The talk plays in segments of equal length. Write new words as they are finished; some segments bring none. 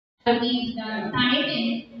the time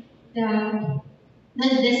and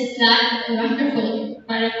this wonderful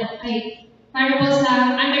para po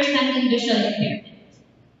sa understanding visual impairment.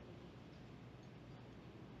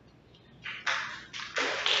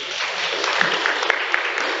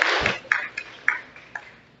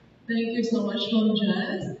 Thank you so much, Mom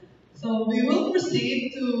Jazz. So we will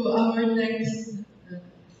proceed to our next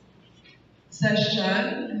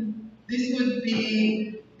session. This would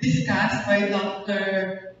be discussed by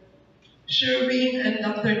Dr. Sherwin and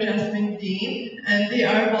Dr. Jasmine Dean, and they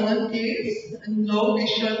are volunteer low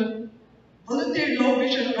vision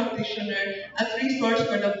practitioner at Resource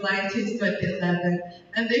for the Blind since 2011,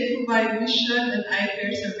 and they provide vision and eye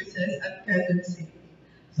care services at Quezon City.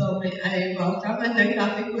 So may I welcome, and their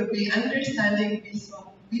topic would be understanding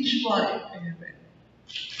visual impairment.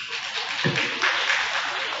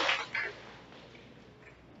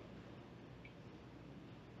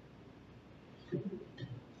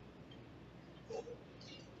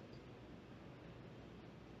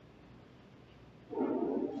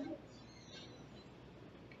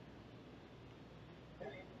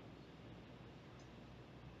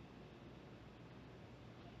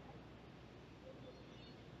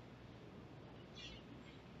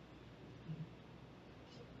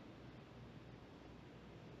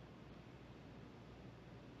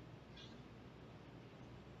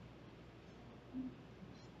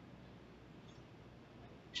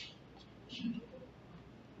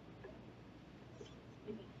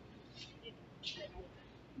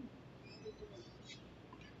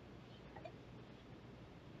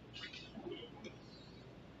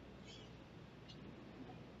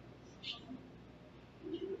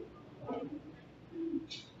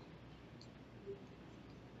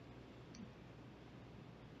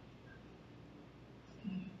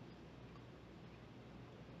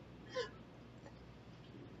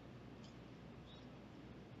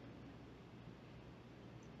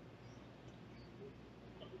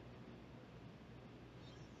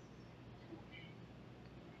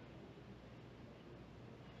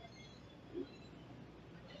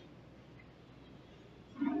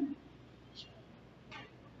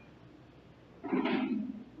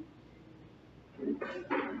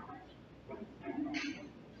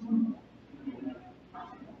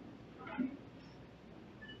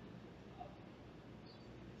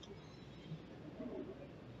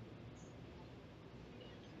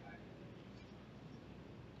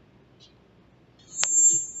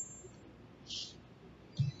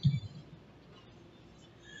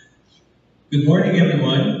 Good morning,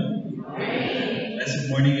 everyone. Blessed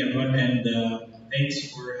morning, everyone, and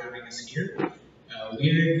thanks for having us here.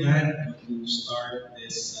 We're glad to start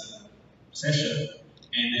this session,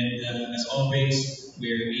 and then, as always,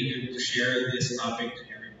 we're eager to share this topic to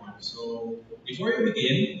everyone. So, before we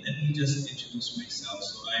begin, let me just introduce myself.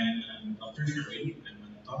 So, I'm Dr. Sherwin.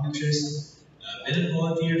 I'm an optometrist. Been a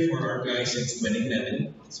volunteer for our guys since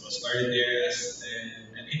 2011. So, I started there as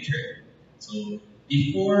an intern. So,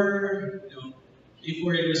 before you know,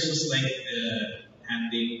 before it was just like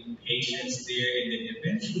handling patients there, and then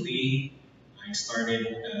eventually I started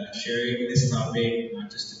sharing this topic not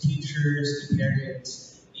just to teachers, to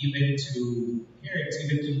parents, even to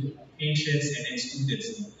patients and then students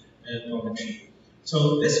in optometry.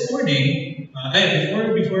 So this morning,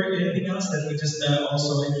 before anything else, let me just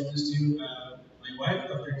also introduce to you my wife,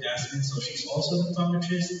 Dr. Jasmine. So she's also an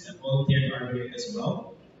optometrist, a volunteer at RVA as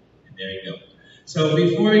well. And there you go. So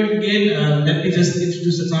before we begin, let me just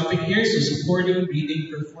introduce the topic here. So supporting reading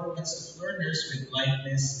performance of learners with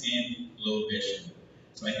blindness and low vision.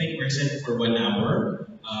 So I think we're set for 1 hour.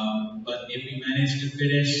 But if we manage to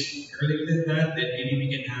finish earlier than that, then maybe we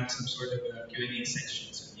can have some sort of a Q&A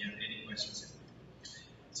section. So if you have any questions.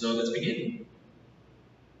 So let's begin.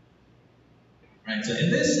 Right, so in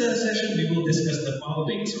this session, we will discuss the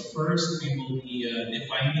following. So first, we will be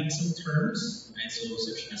defining some terms, right? So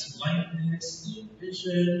such as blindness, low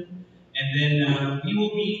vision, and then we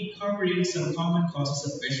will be covering some common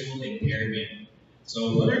causes of visual impairment.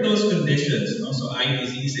 So what are those conditions, also eye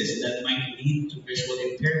diseases that might lead to visual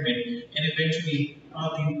impairment and eventually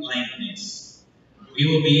probably blindness? We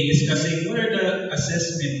will be discussing what are the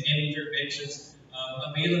assessment and interventions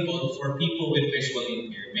available for people with visual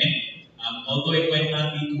impairment. Although it might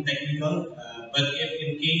not be too technical, but if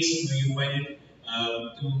in case you find it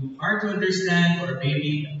too hard to understand or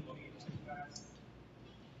maybe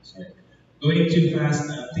sorry, going too fast,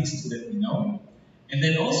 please do let me know. And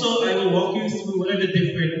then also I will walk you through what are the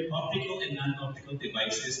different optical and non-optical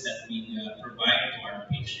devices that we provide to our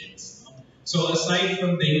patients. So aside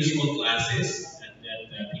from the usual glasses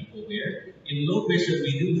that people wear, in low vision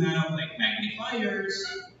we do have like magnifiers,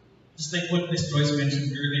 just like what Ms. Joyce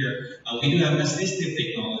mentioned earlier, we do have assistive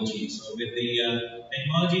technology. So with the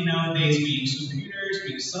technology nowadays, we use computers,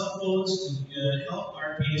 we use cell phones to help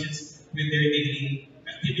our patients with their daily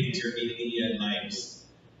activities or daily lives.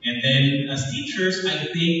 And then as teachers, I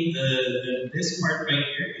think this part right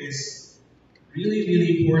here is really,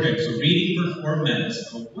 really important. So reading performance.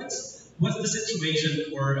 So what's the situation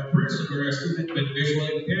for a person or a student with visual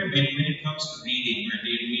impairment when it comes to reading? Are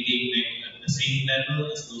they reading like at the same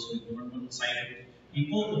level as those with normal sighted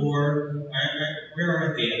people, or where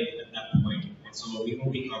are they at that point? And so we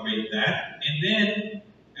will be covering that. And then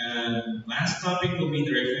last topic will be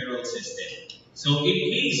the referral system. So in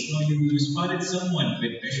case you spotted someone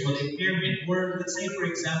with visual impairment, or let's say for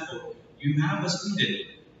example, you have a student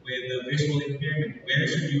with a visual impairment, where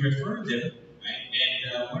should you refer them, right?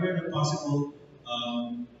 And what are the possible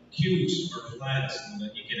cues or flags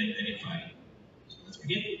that you can identify? So let's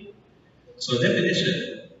begin. So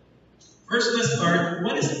definition. First, let's start.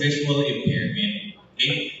 What is visual impairment?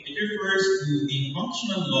 Okay, it refers to the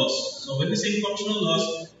functional loss. So when we say functional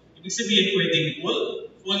loss, ibig sabihin pwedeng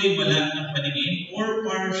fully wala ng paningin or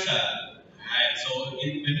partial. Alright, so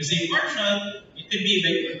when we say partial, it can be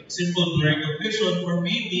like simple blurring of vision, or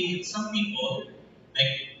maybe some people,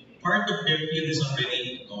 like part of their field is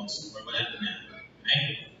already lost or wala na.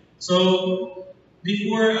 Right? So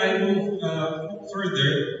before I move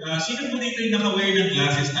further, sino po dito yung naka-wear ng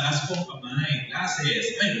glasses? Taas pong kamay.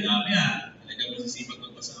 Glasses. Ay, dami yan. Talagang masisipag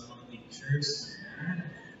magbasa ang mga teachers.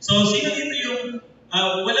 So, sino dito yung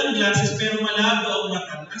walang glasses pero malabo ang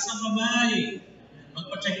mata? Taas ang kamay.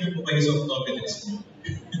 Magpa-check na po kayo sa optometrist mo.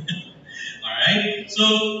 Alright? So,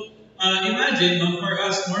 imagine, for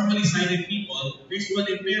us, normally sighted people, visual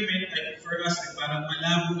impairment, like for us, like parang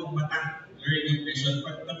malabo ang mata, blurring of vision.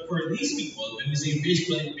 But for these people, when we say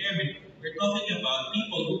visual impairment, we're talking about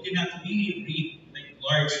people who cannot really read like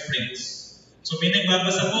large prints. So may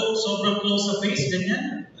nagbabasa po, sobrang close sa face,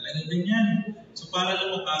 ganyan. Talagang ganyan. So para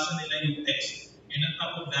lang mabasa nila yung text. And on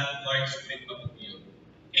top of that, large print pa po yun.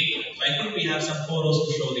 Okay? So I think we have some photos to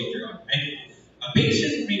show later on. Right? A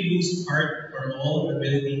patient may lose part or all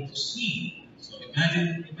ability to see. So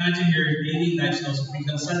imagine your daily lifestyle, so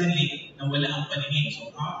suddenly nawala ang paningin.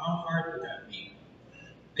 So how hard would that be?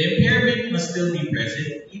 The impairment must still be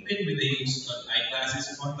present even with the use of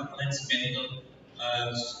eyeglasses, contact lens, medical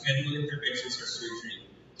interventions, or surgery.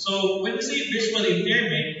 So when we say visual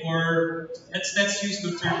impairment, or let's use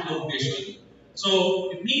the term low vision. So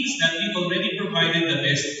it means that we've already provided the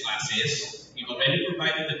best glasses, we've already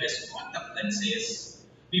provided the best contact lenses,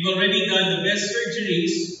 we've already done the best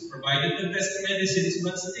surgeries, provided the best medicines,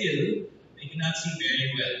 but still they cannot see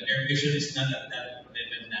very well. Their vision is not at that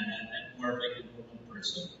level, not more like a normal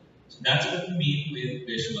person. So that's what we mean with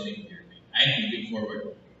visual impairment. I'm moving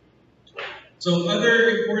forward. So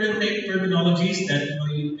other important terminologies that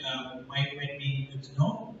you might be good to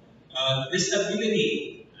know.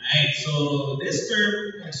 Disability. Right. So this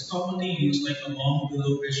term is commonly used like among the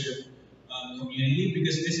low vision community,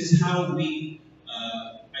 because this is how we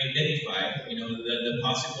identify, the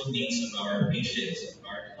possible needs of our patients, of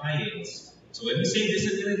our clients. So when we say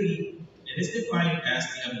disability, it is defined as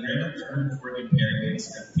the umbrella term for impairments,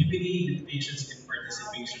 activity, limitations, and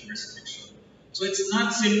participation restriction. So it's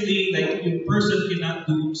not simply like a person cannot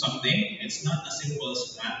do something. It's not as simple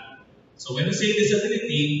as that. So when we say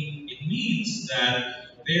disability, it means that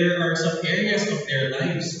there are some areas of their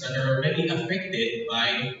lives that are already affected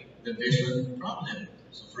by the vision problem.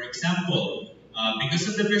 So for example, because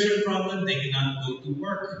of the vision problem, they cannot go to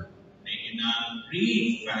work. They cannot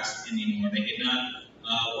read fast anymore. They cannot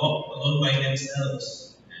walk alone by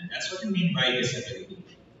themselves. And that's what we mean by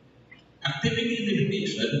disability. Activity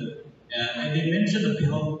limitation, a dimension of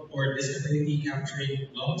health or disability capturing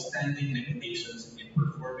long-standing limitations in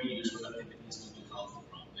performing usual activities due to health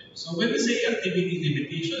problems. So when we say activity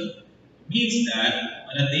limitation, it means that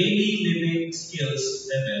on a daily living skills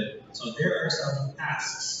level, so there are some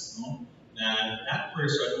tasks that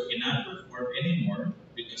person cannot perform anymore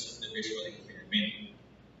because of the visual impairment.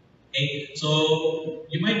 Okay, so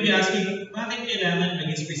you might be asking, bakit kailangan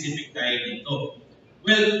maging specific tayo dito?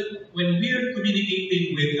 Well, when we're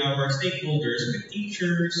communicating with our stakeholders, with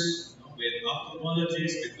teachers, with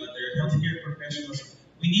ophthalmologists, with other healthcare professionals,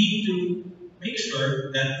 we need to make sure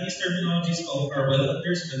that these terminologies are well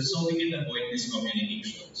understood so we can avoid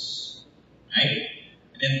miscommunications. Right?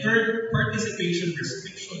 And then third, participation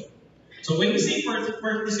restriction. So when we say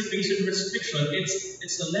participation restriction,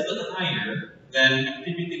 it's a level higher than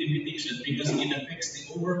activity limitation because it affects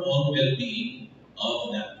the overall well-being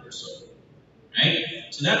of that person. Right?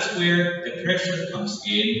 So that's where the pressure comes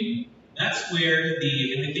in. That's where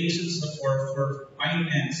the limitations for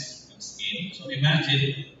finance same. So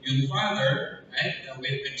imagine yung father, right,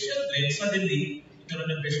 with children, suddenly, ikaroon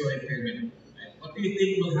ng visual impairment. Right? What do you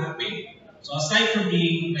think will happen? So aside from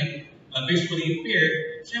being like visually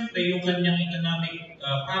impaired, syempre yung kanyang economic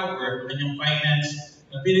power, kanyang finance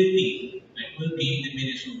ability, right, will be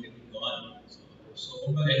diminished will be gone. So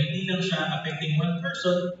kumbaga, hindi lang siya affecting one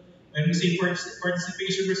person. When we say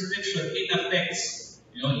participation restriction, it affects,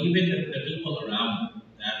 even the people around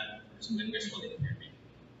that person with visual impairment.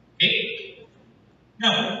 Okay?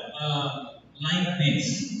 Now,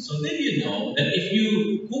 blindness. So did you know that if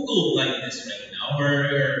you Google blindness right now,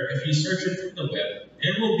 or if you search it through the web,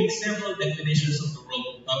 there will be several definitions of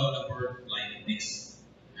the word blindness.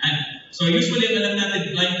 And so usually, alam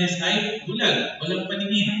natin, blindness ay bulag, walang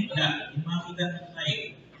paningin, wala, hindi makakita ng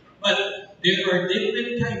light. But there are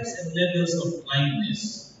different types and levels of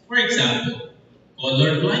blindness. For example,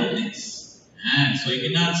 color blindness. So you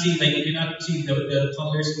cannot see, the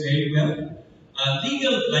colors very well.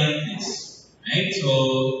 Legal blindness, right?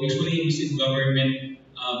 So usually used in government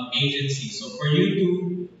agencies. So for you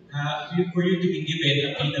to be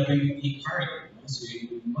given a PWD card, so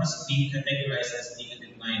you must be categorized as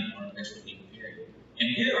legally blind or visually impaired.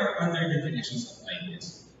 And here are other definitions of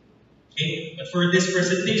blindness. Okay, but for this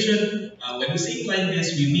presentation, when we say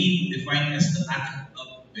blindness, we mean defined as the lack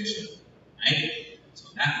of vision, right?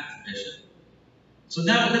 So lack of vision. So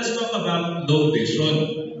now let's talk about low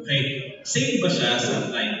vision. Okay, same ba siya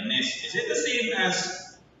sa blindness? Is it the same as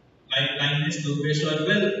blindness, low vision?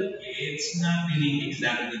 Well, it's not really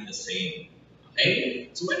exactly the same.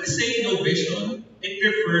 Okay, so when we say low vision, it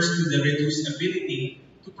refers to the reduced ability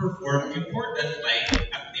to perform important life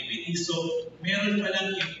activities. So meron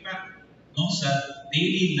palang impact, no, sa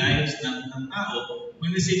daily lives ng tao.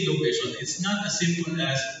 When we say low vision, it's not as simple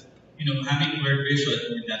as having blurred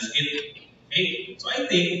vision and that's it. Okay? So I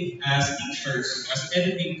think as teachers, as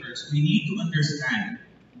educators, we need to understand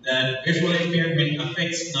that visual impairment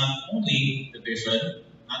affects not only the vision,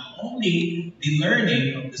 not only the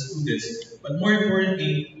learning of the students, but more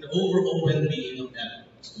importantly, the overall well-being of that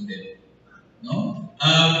student. No?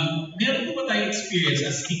 Meron po ba tayong experience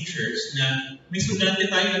as teachers na may estudyante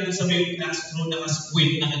tayo nandun sa may classroom na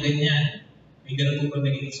naka-squint na kaganyan? May ganun po ba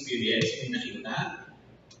naging experience? May nakita?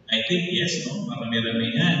 I think yes, no?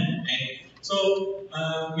 Marami-rami yan. And so,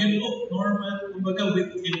 normal, kumbaga,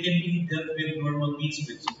 it can be dealt with normal needs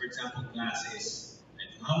with, for example, classes. And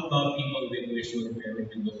how about people with visual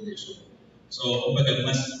impairment and low vision? So, kumbaga,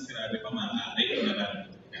 mas grabe pa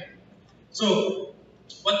marami. So,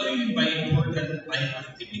 what do you mean by important life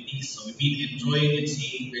activities? So, we mean enjoying and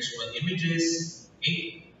seeing visual images,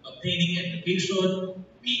 okay? Obtaining education,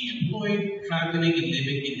 being employed, traveling and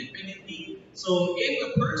living independently. So,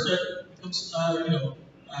 if a person becomes,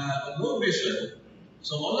 low vision,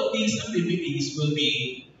 so all of these activities will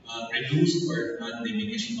be reduced or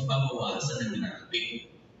diminished, mababawasan ng grabe.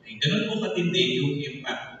 Ay, ganun po katindi yung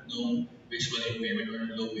impact ng visual impairment or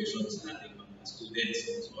low vision sa ating mga students.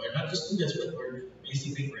 So, or not just students, but for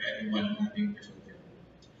basically for everyone having visual impairment.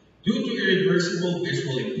 Due to irreversible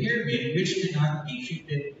visual impairment, which cannot be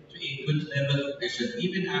treated to a good level of vision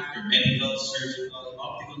even after medical, surgical,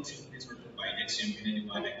 optical treatments were provided. So yung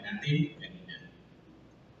pinaniwalag natin,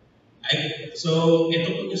 so,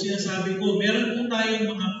 ito po yung sinasabi ko, meron po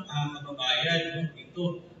tayong mga kababayan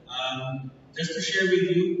dito. Just to share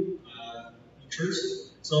with you,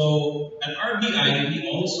 teachers. So, at RBI,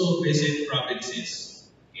 we also visit provinces,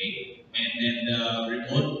 okay, and then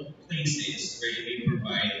remote places where we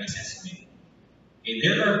provide assessment. Okay,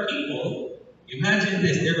 there are people, imagine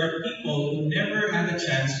this, there are people who never had a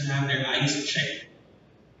chance to have their eyes checked.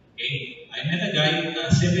 Okay, I met a guy,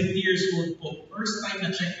 70 years old po, first time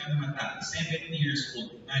na check ang mata, 70 years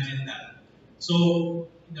old, imagine that. So,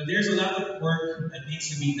 there's a lot of work that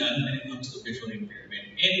needs to be done when it comes to visual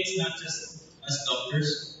impairment. And it's not just us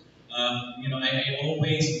doctors. I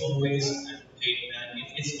always advocate that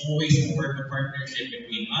it's always a partnership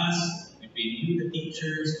between us, between you, the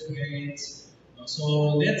teachers, the parents.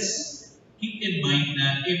 So let's keep in mind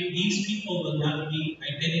that if these people will not be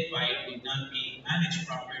identified, will not be managed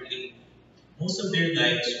properly, most of their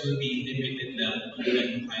lives will be limited lang on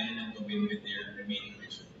yung kaya ng gawin with their remaining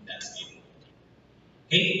vision. That's it.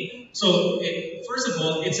 Okay? So, first of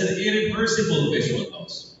all, it's an irreversible visual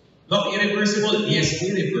loss. Look, irreversible? Yes,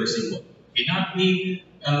 irreversible. Cannot be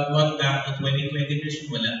brought back to 2020 vision,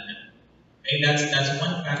 wala na. Okay? That's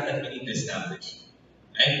one fact that we need to establish.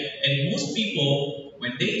 Right? And most people,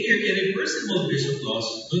 when they hear irreversible vision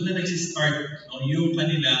loss, doon na nagsistart yung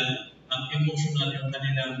kanilang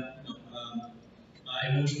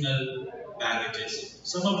emotional baggages.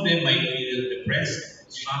 Some of them might feel depressed,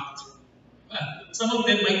 shocked, Some of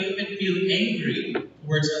them might even feel angry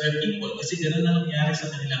towards other people kasi gano'n na nangyari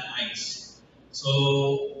sa kanilang eyes. So,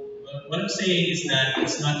 what I'm saying is that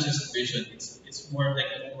it's not just vision, it's more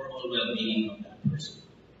like the overall well-being of that person.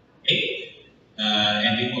 Okay?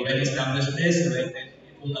 And we've already established this, right? That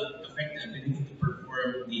it will affect the ability to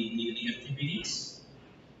perform the daily activities.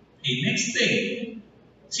 Okay, next thing.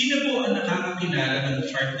 Sino po ang nakakakilala ng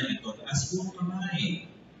chart na ito? Taas po ang kamay.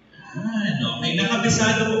 Okay.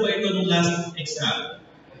 Nakabisado po ba ito nung last exam?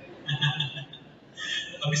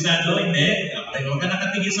 Nakabisado? Hindi. Okay, huwag ka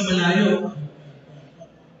nakatingin sa malayo.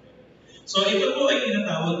 So, ito po ay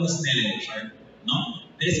tinatawag na Snellen chart. No?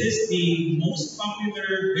 This is the most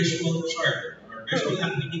popular visual chart or visual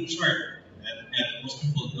activity chart that most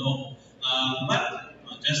people know. But,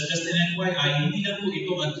 just an FYI, hindi lang po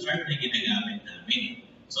ito ang chart na ginagamit namin.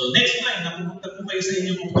 So next time, napupunta po kayo sa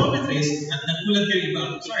inyong optometrist at nagulat kayo iba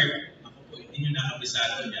ang chart, ako po, hindi nyo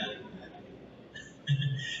nakabisado niya.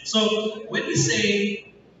 So, when we say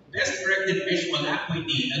best corrected visual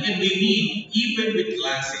acuity, again, we mean even with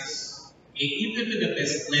glasses, okay, even with the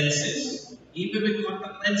best lenses, even with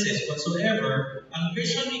contact lenses whatsoever, ang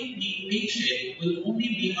vision ni patient will only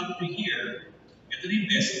be up to here. Ito rin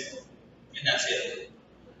best, and that's it.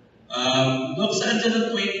 Look, saan dyan ang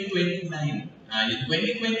 2029? Yung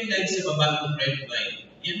 2029 sa baba ng red line,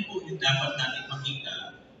 yan po yung dapat natin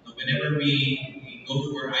makita. Whenever we go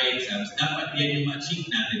for eye exams, dapat yan yung ma-achieve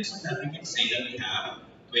natin so that we can say that we have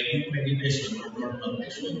 20/20 vision or normal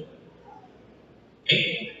vision.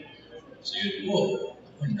 Okay? So yun po.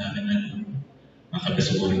 Ako, ang dami na ito.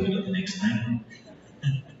 Makabisugurin ko na ito next time.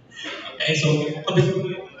 Okay, so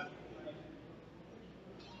kabisugurin.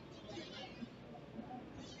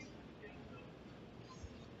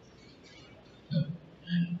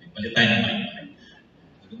 Palitan na mic.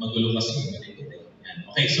 Magulo kasi.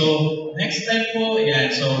 Okay, so next time po,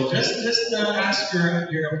 yan. So just ask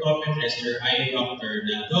your optometrist, your eye doctor,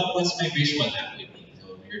 na, Doc, what's my visual acuity?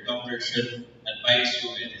 So your doctor should advise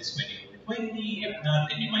you if it's 20/20. If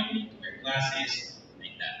not, then you might need to wear glasses,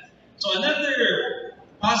 like that. So another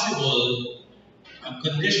possible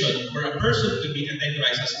condition for a person to be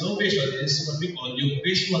categorized as low vision is what we call yung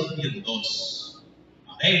visual field loss.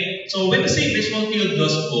 Okay? So when we say visual field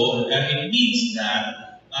loss po, it means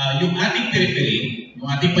that yung ating periphery, yung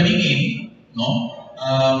ating paningin, no,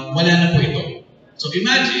 wala na po ito. So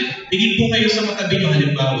imagine, tingin po kayo sa katabi nyo,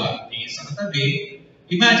 halimbawa, tingin sa katabi,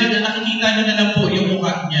 imagine na nakikita nyo na lang po yung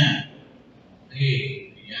mukha niya.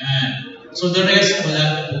 Okay, yan. So the rest, wala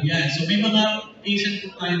na po yan. So may mga patient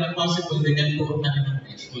po tayo na possible ganyan po ang kanilang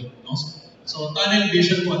vision. No? So tunnel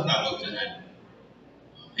vision po ang tawag dyan.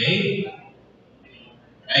 Okay?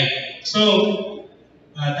 Right. So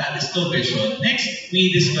that is low vision. Next,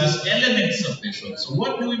 we discuss elements of vision. So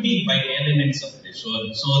what do we mean by elements of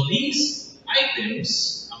vision? So these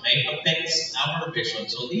items, okay, affects our vision.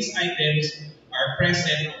 So these items are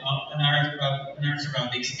present in our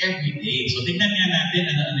surroundings every day. So tingnan nga natin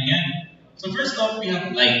ano yan. So first off, we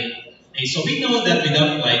have light. Okay, so we know that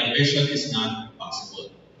without light, vision is not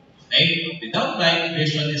possible. Okay, without light,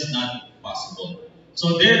 vision is not possible.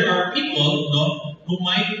 So there are people, no, who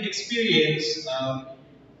might experience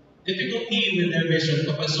difficulty with their vision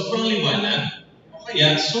kapag sobrang liwanag o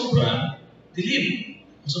kaya sobrang dilim.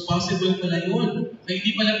 So possible pala yun. Kaya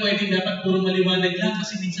hindi pala pwedeng dapat puro maliwanag lang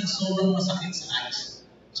kasi minsan sobrang masakit sa eyes.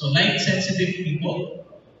 So light sensitive people,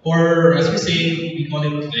 or as we say, we call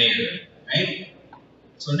it glare, right?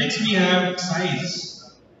 So next we have size.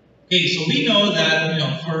 Okay, so we know that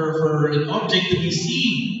for an object to be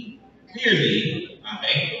seen clearly,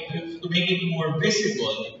 okay, to make it more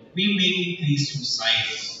visible, we may increase yung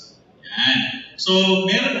size. Yan. So,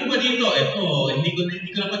 meron po ba dito, ito, hindi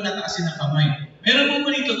ko naman nataasin ng kamay. Meron po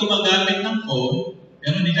ba dito gumagamit ng phone,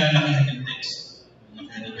 pero nilalakihan yung text.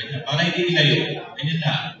 Para hindi nilayo. Ganyan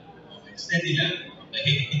lang. Okay, steady lang.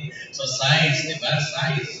 Okay. So, size, di ba?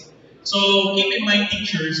 Size. So, keep in mind,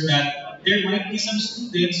 teachers, that there might be some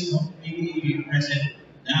students, maybe present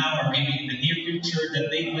now or maybe in the near future,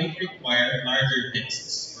 that they might require larger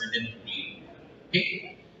texts for them to read.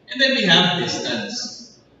 Okay? And then we have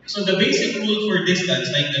distance. So the basic rule for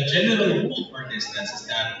distance, like the general rule for distance, is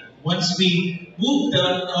that once we move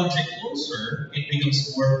the object closer, it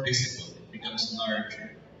becomes more visible. It becomes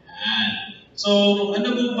larger. And so,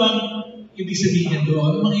 ano po bang ibig sabihin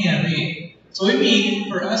doon? Ano mangyayari? So I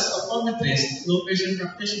mean, for us optometrists, low vision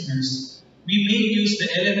practitioners, we may use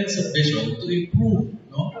the elements of vision to improve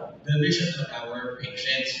the vision of our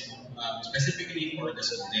patients, specifically for the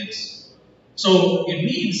students. So it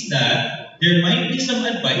means that there might be some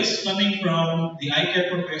advice coming from the eye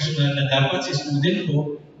care professional na dapat si student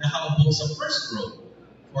ko nakaupo sa first row.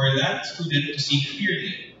 for that student to see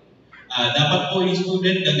clearly. Dapat po yung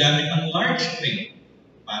student gagamit ng large screen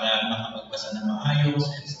para makapagbasa na maayos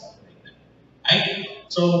and stuff like that. Right?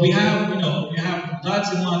 So we have, we have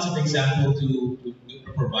lots and lots of examples to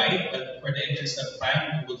provide, but for the interest of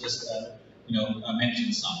time, we will just,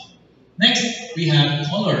 mention some. Next, we have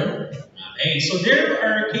color. Okay, so there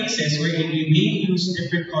are cases where we may use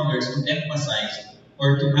different colors to emphasize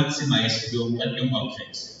or to maximize yung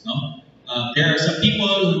objects. No? There are some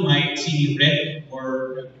people who might see red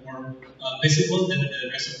more visible than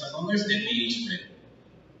the rest of the colors, then they use red.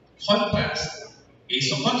 Contrast. Okay,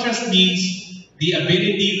 so contrast means the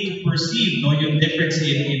ability to perceive yung difference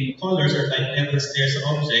in colors or light levels there sa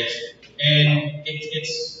objects, and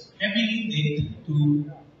it's heavily linked to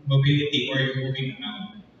mobility or yung moving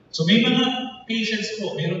around. So may mga patients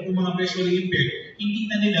po, meron po mga visually impaired, hindi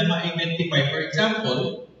na nila ma-identify. For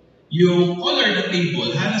example, yung color ng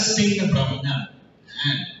table, halos same na brown na.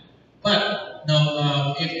 But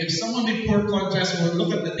now, if someone with poor contrast will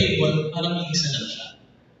look at the table, parang iisa lang siya.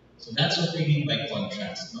 So that's what we mean by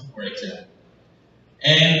contrast, for example.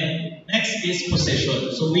 And next is position.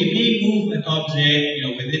 So we may move an object,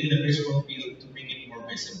 within the visual field to make it more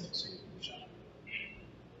visible. So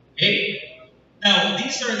okay. Now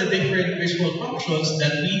these are the different visual functions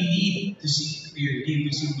that we need to see clearly,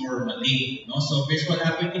 to see normally. So visual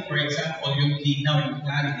acuity, for example, yung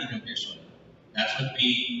clarity of vision. That's what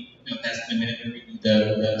we test the minute we do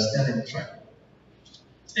the Snellen chart.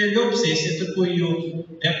 Stereopsis, ito po yung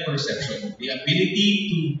depth perception, the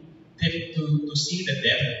ability to see the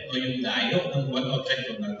depth o yung layo ng one object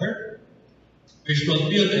to another. Visual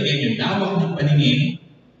field, again, yung lawak ng paningin.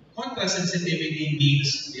 Contrast sensitivity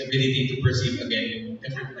means the ability to perceive, again, yung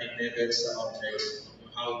different light levels sa objects,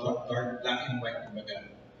 how dark, black, and white,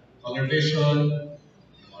 color vision,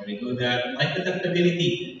 already know that. Light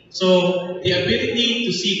adaptability. So, the ability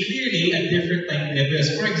to see clearly at different light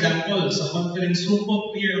levels. For example, sa conference room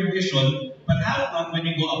po, clear ang vision, but how about when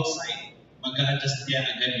you go outside? Mag-a-adjust niya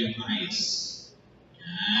agad yung eyes.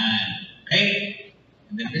 Yan. Okay?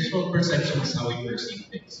 And then visual perception is how we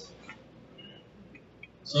perceive things.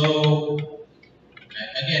 So,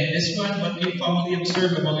 again, this one, what we commonly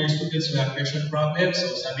observe among your students who have vision problems. So,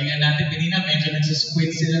 sabi nga natin kanina, medyo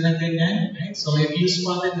nagsisquint sila ng ganyan. Right? So, if you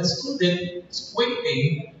spotted a student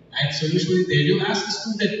squinting, right? So, usually there, you ask the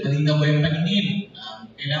student, malinaw ba yung paningin?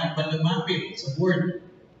 Kailangan ba lumapit sa board?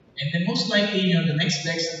 And then most likely, the next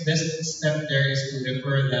best step there is to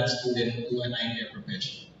refer that student to an eye care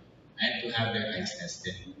professional and to have their eyes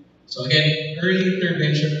tested. So again, early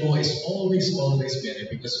intervention is always better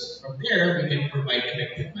because from there, we can provide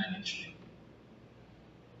effective management.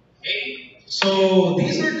 Okay, so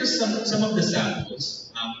these are just some of the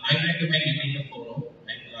samples. I recommend you take a photo.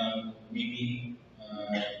 Maybe,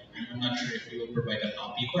 I'm not sure if you will provide a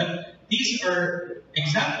copy, but these are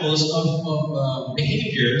examples of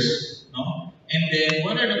behaviors, and then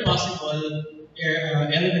what are the possible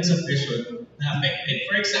elements of vision na affected.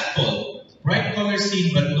 For example, bright color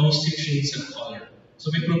seen but no 6 shades of color.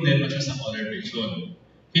 So may problema siya sa color vision.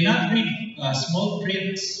 Cannot read small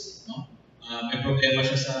prints, may problema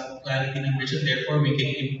siya sa clarity ng vision, therefore we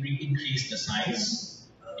can increase the size.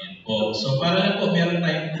 Yan po. So para lang po meron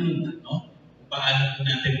tayong clue, paano po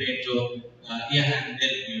natin medyo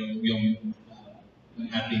i-handle yung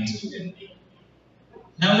ating student.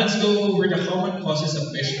 Now let's go over the common causes of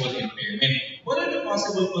visual impairment. What are the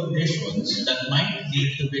possible conditions that might lead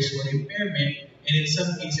to visual impairment and in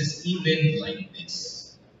some cases even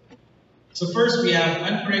blindness? So first we have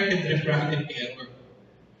uncorrected refractive error.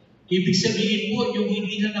 Ibig sabihin po, yung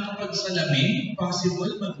hindi na nakapagsalamin,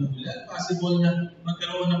 possible magulat, possible na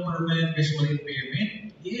magkaroon ng permanent visual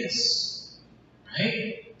impairment? Yes.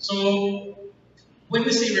 Right? So, when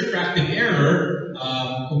we say refractive error,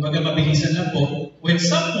 kumbaga mabilisan lang po, when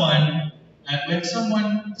someone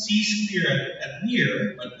sees clear at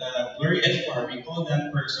near, but blurry at far, we call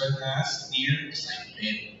that person as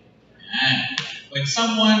nearsighted. And when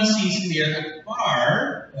someone sees clear at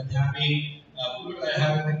far, but having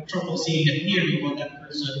trouble seeing at near, we call that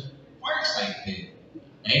person farsighted.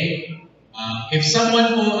 Okay? If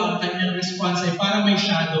someone po ang kanyang response ay parang may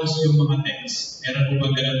shadows yung mga text, meron po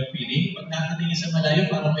bang ganun feeling? Pag nakatingin sa malayo,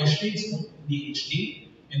 parang may shades, DHD.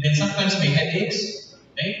 And then sometimes may headaches.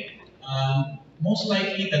 Okay? Most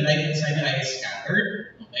likely, the light inside the eye is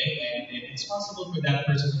scattered. Okay? And it's possible for that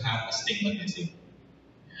person to have astigmatism.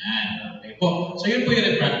 Yan. Okay po. So yun po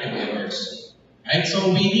yung refractive errors. Right? So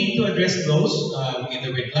we need to address those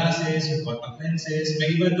either with glasses, with contact lenses.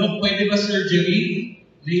 May iba doon, pwede ba surgery?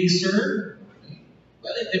 Laser?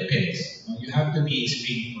 Well, it depends. You have to be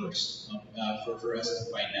screened first for us to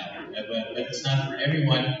find out. But it's not for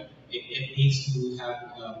everyone. It needs to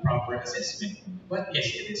have a proper assessment. But yes,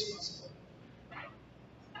 it is possible.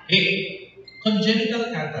 Okay, congenital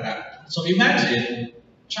cataract. So imagine,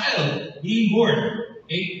 child being born.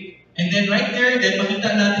 Okay, and then right there, then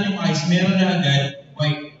makita natin yung eyes, meron na agad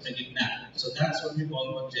white sa gitna. So that's what we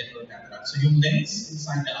call congenital cataract. So yung lens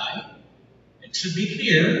inside the eye, it should be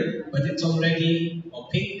clear, but it's already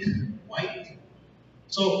opaque, white.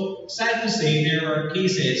 So, sad to say, there are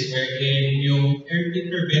cases wherein yung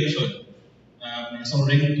intervention is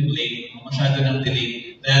already too late, masyado nang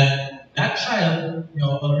delayed, that child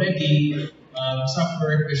already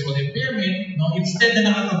suffered visual impairment. No? Instead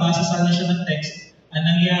na nakakabasa sana siya ng text, ang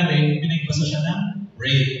nangyari, pinagbasa siya ng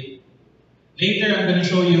braille. Later, I'm going to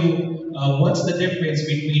show you what's the difference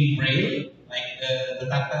between braille, like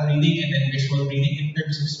the tactile reading, and then visual reading in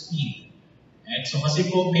terms of speed. And so kasi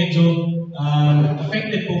po medyo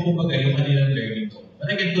affected po kumbaga yung kanilang learning po.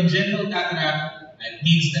 But again, congenital cataract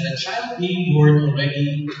means that a child being born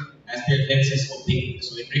already has their lenses opaque.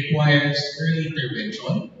 So it requires early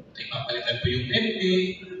intervention. Okay, papalitan po yung lente,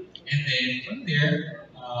 and then from there,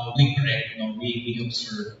 we correct, we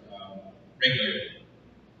observe regularly.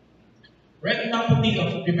 Retinopathy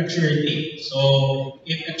of prematurity. So,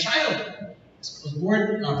 if a child was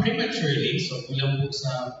born prematurely, so kulang po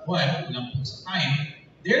sa buwan, kulang po sa time,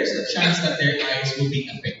 there's a chance that their eyes will be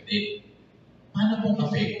affected. Paano pong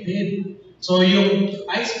affected? So, yung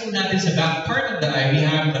eyes po natin sa back part of the eye, we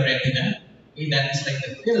have the retina. Okay, that is like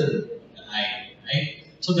the film of the eye. Right?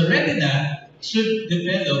 So, the retina should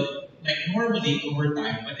develop like normally over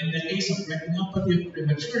time, but in the case of retinopathy of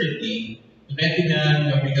prematurity, the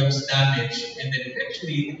retina becomes damaged, and then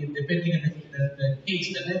eventually, depending on the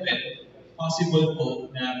case, the level, possible po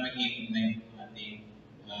na maging na yung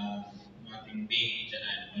ating baby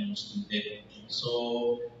dyan, yung student.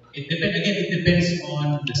 So, it depends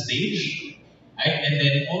on the stage, right? And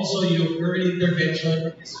then also your early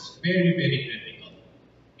intervention is very, very critical.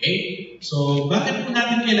 Okay? So, bakit po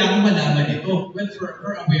natin kailangan malaman ito? Well,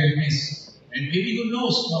 for awareness. And maybe who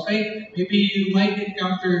knows, okay? Maybe you might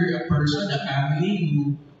encounter a person, a family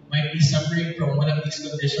who might be suffering from one of these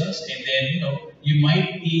conditions, and then, you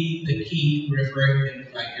might be the key to referring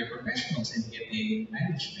them to your professionals and getting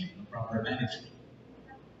management, proper management.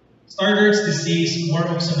 Stargardt's disease, more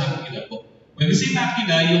of sa macula po. When we say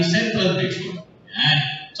macula, yung central vision. Yan.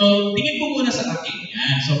 So, tingin po muna sa akin.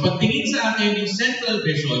 Yan. So, pag tingin sa akin yung central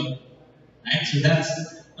vision, right? So that's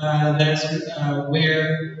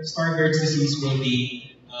where Stargardt's disease will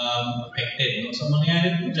be affected. No? So,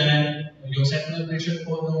 mangyayari po dyan, yung central vision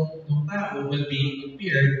po ng tao will be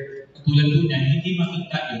impaired. Katulad po niyan, hindi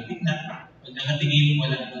makita yung tignan. Pag nakatingin,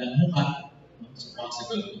 walang mukha. So,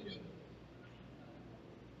 possible po yun.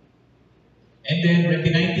 And then,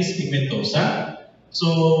 retinitis pigmentosa. So,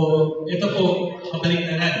 ito po,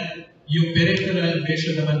 kabaligtaran. Yung peripheral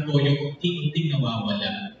vision naman po, yung unti-unting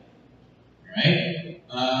nawawala. Right?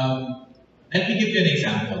 Let me give you an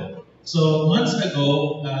example. So, months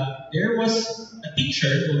ago, there was a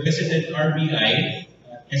teacher who visited RBI,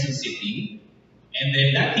 Quezon City, and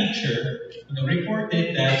then that teacher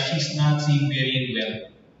reported that she's not seeing very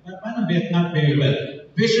well. Not very well.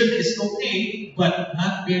 Vision is okay, but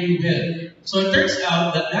not very well. So it turns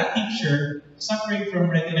out that teacher suffering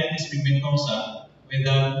from retinitis pigmentosa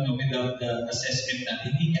without the assessment na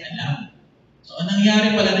hindi niya alam. So ang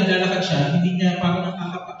nangyari pala, naglalakad siya, hindi niya, parang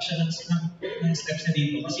nakakapak siya ng steps na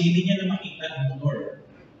dito kasi hindi niya na makita yung door.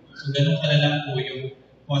 So ganun kalala po yung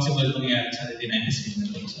possible mangyari sa retinitis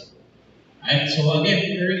pigmentosa. Right? So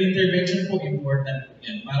again, early intervention po important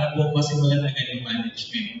yan para po masimulan agad yung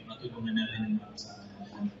management. Matulungan natin yung mga kasama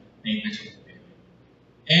natin na infection.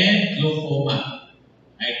 And glaucoma.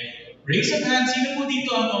 Right? Raise of hands, sino po dito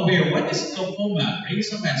ang aware? What is glaucoma? Raise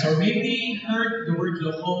of hands. Or maybe heard the word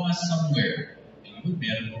glaucoma somewhere. Ayun,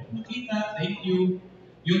 meron po makita. Thank you.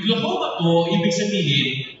 Yung glaucoma po, ibig sabihin,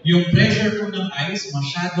 yung pressure po ng eyes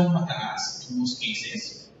masyadong mataas in most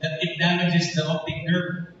cases that it damages the optic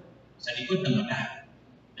nerve sa likod ng mata.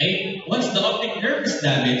 Okay? Once the optic nerve is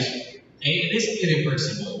damaged, okay, it is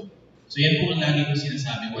irreversible. So yan po ang lagi ko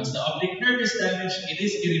sinasabi. Once the optic nerve is damaged, it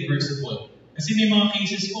is irreversible. Kasi may mga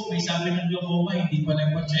cases po, may sabi ng glaucoma, hindi pa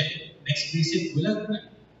nagpa-check. Next visit, bulag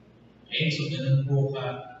na. Okay? So ganun po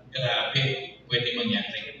grabe pwede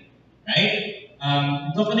mangyari. Right?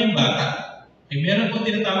 Ito pa na yung bata. Okay? Meron po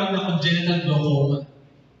tinatawag na congenital glaucoma.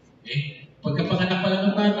 Okay? Pagkapanganak pa lang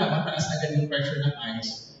ng bata, mataas na ganun yung pressure ng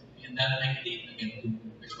eyes. And that might lead again to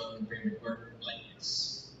visual impairment or blindness.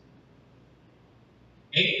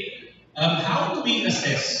 Okay? How do we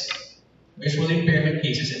assess visual impairment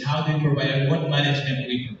cases, and how do we provide and what management do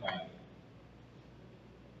we provide?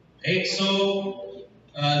 Okay, so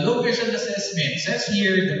low vision assessment says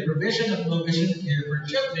here the provision of low vision care for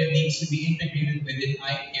children needs to be integrated within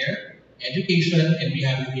eye care, education, and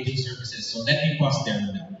rehabilitation services. So let me pause there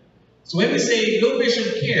now. So when we say low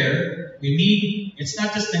vision care, we need, it's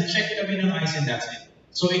not just a check kami ng eyes and that's it.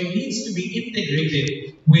 So it needs to be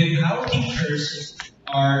integrated with how teachers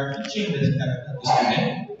are teaching the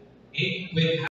student, okay, with